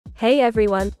Hey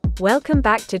everyone, welcome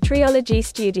back to Triology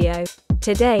Studio.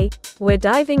 Today, we're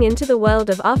diving into the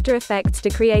world of After Effects to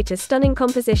create a stunning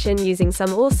composition using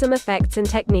some awesome effects and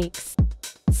techniques.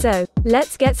 So,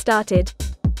 let's get started.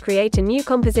 Create a new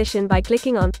composition by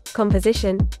clicking on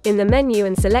Composition in the menu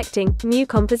and selecting New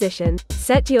Composition.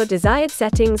 Set your desired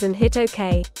settings and hit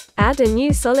OK. Add a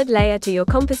new solid layer to your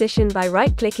composition by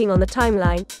right-clicking on the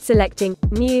timeline, selecting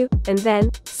New, and then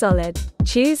Solid.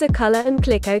 Choose a color and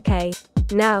click OK.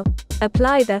 Now,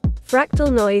 apply the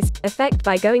fractal noise effect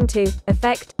by going to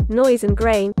Effect, Noise and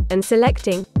Grain, and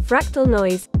selecting Fractal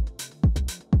Noise.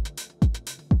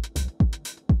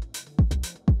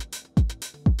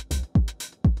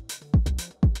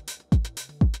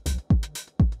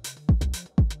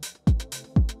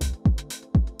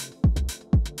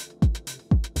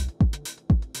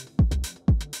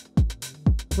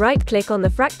 Right-click on the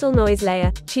fractal noise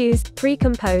layer, choose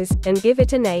Pre-Compose, and give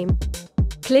it a name.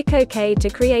 Click OK to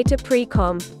create a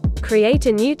pre-comp. Create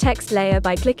a new text layer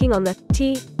by clicking on the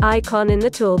T icon in the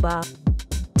toolbar.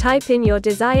 Type in your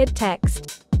desired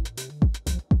text.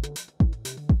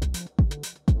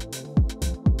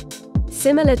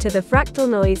 Similar to the fractal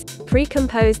noise,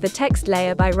 pre-compose the text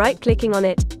layer by right-clicking on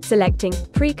it, selecting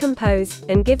Pre-Compose,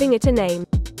 and giving it a name.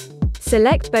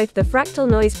 Select both the fractal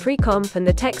noise pre-comp and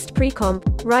the text pre-comp,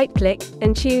 right-click,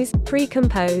 and choose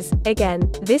Pre-Compose. Again,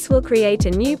 this will create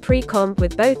a new pre-comp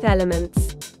with both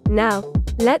elements. Now,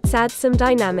 let's add some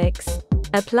dynamics.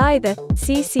 Apply the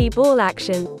CC Ball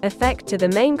Action effect to the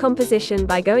main composition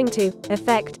by going to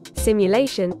Effect,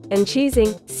 Simulation, and choosing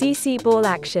CC Ball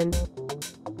Action.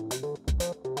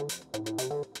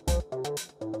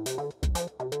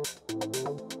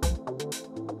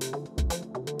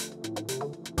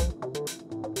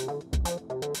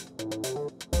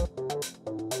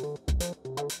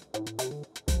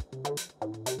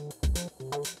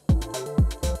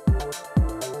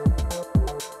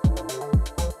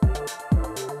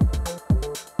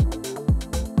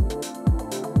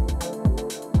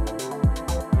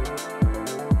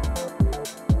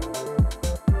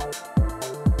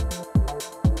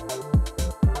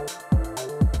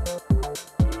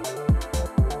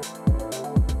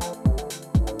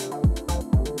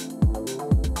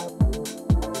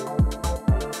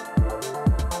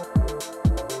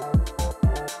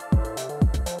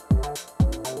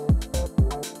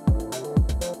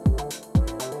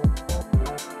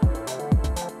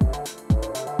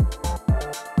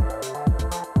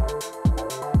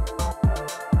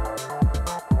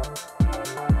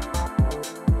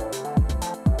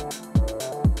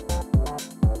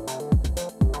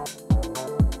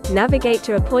 Navigate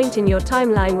to a point in your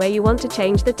timeline where you want to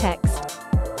change the text.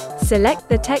 Select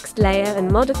the text layer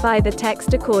and modify the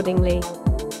text accordingly.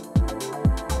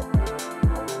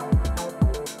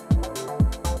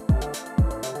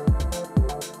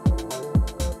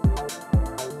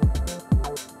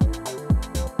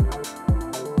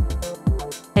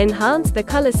 Enhance the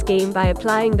color scheme by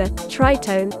applying the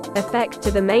tritone effect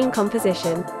to the main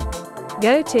composition.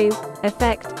 Go to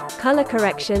Effect, Color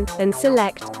Correction, and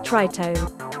select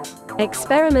Tritone.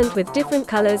 Experiment with different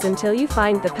colors until you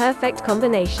find the perfect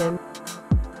combination.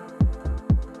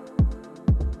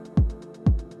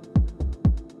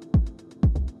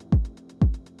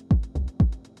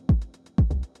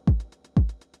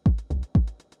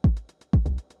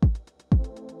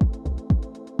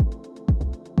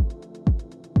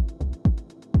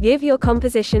 Give your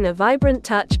composition a vibrant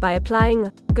touch by applying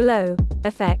a glow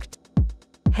effect.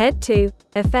 Head to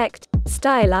Effect,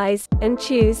 Stylize, and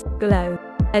choose Glow.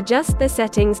 Adjust the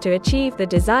settings to achieve the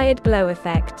desired glow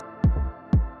effect.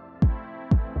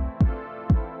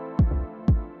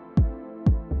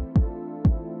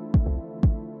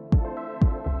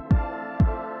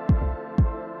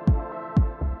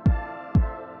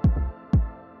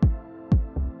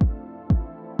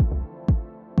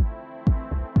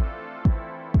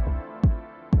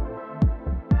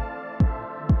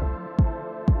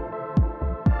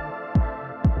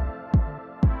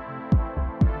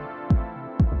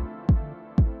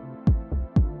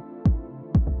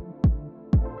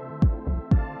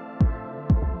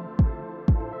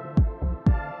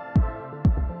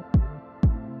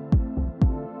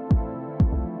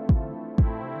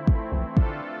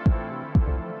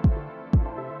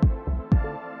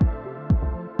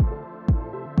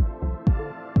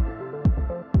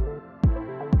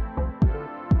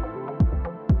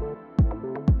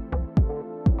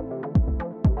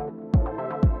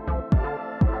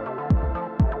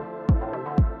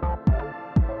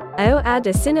 Add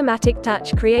a cinematic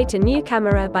touch. Create a new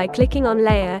camera by clicking on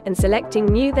Layer and selecting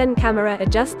New, then Camera.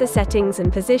 Adjust the settings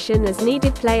and position as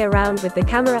needed. Play around with the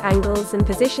camera angles and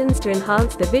positions to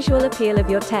enhance the visual appeal of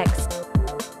your text.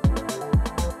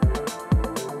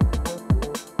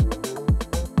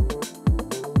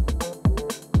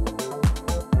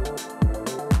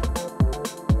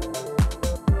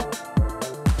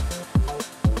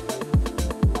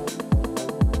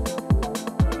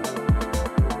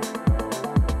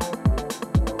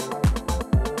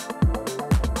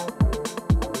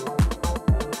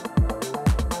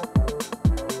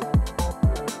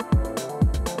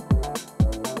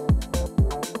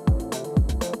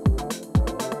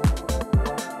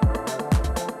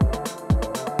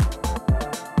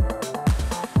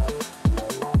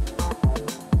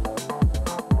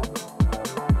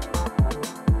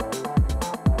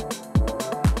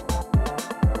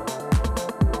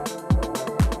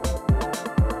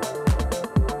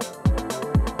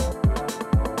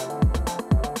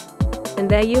 And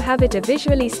there you have it, a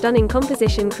visually stunning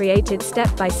composition created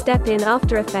step by step in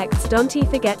After Effects. Don't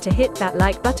forget to hit that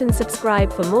like button,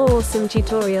 subscribe for more awesome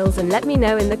tutorials, and let me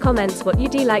know in the comments what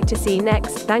you'd like to see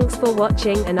next. Thanks for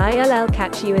watching, and I'll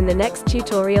catch you in the next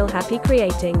tutorial. Happy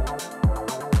creating!